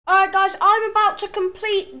Alright guys, I'm about to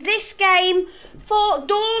complete this game for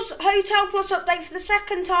Doors Hotel Plus update for the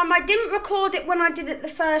second time. I didn't record it when I did it the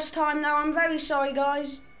first time though. I'm very sorry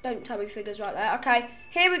guys. Don't tell me figures right there. Okay,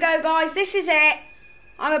 here we go guys. This is it.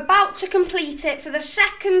 I'm about to complete it for the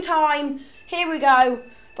second time. Here we go.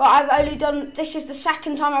 But I've only done, this is the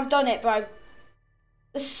second time I've done it, bro.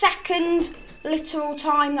 The second literal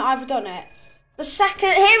time that I've done it. The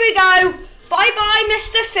second, here we go. Bye-bye,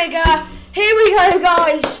 Mr. Figure. Here we go,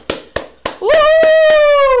 guys.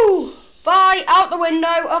 Woo! Bye, out the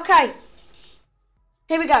window. Okay.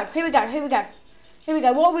 Here we go, here we go, here we go. Here we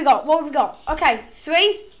go, what have we got, what have we got? Okay,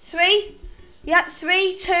 3. Yep,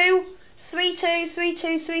 3, 2, 3, 2, 3,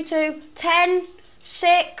 2, 3, 2, 10,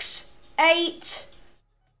 6, 8.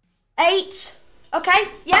 Okay,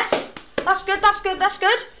 yes. That's good, that's good, that's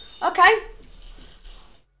good. Okay.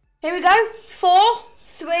 Here we go. 4,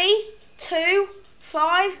 3, 2,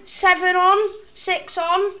 5, 7 on, 6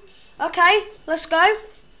 on. Okay, let's go.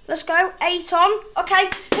 Let's go. 8 on. Okay,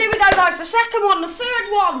 here we go, guys. The second one, the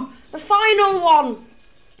third one, the final one.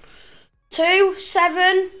 2,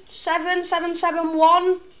 7, 7, 7, 7,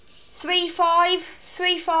 1, 3, 5,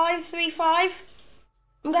 3, 5, 3, 5.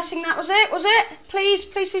 I'm guessing that was it. Was it? Please,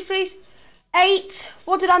 please, please, please. 8.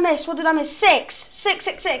 What did I miss? What did I miss? 6. 6,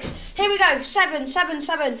 6, 6. Here we go. 7, 7,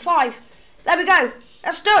 7, 5. There we go.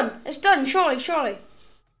 That's done. It's done. Surely, surely.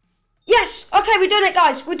 Yes. Okay, we done it,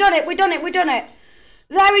 guys. We done it. We done it. We done it.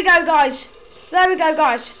 There we go, guys. There we go,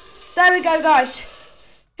 guys. There we go, guys.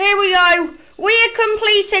 Here we go. We are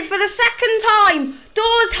completed for the second time.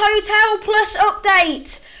 Doors Hotel Plus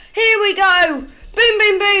update. Here we go. Boom,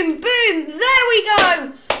 boom, boom, boom. There we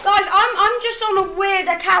go. Guys, I'm just on a weird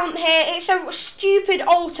account here. It's a stupid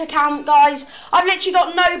alt account, guys. I've literally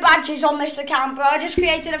got no badges on this account, but I just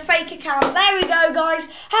created a fake account. There we go, guys.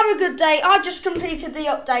 Have a good day. I just completed the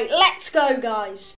update. Let's go, guys.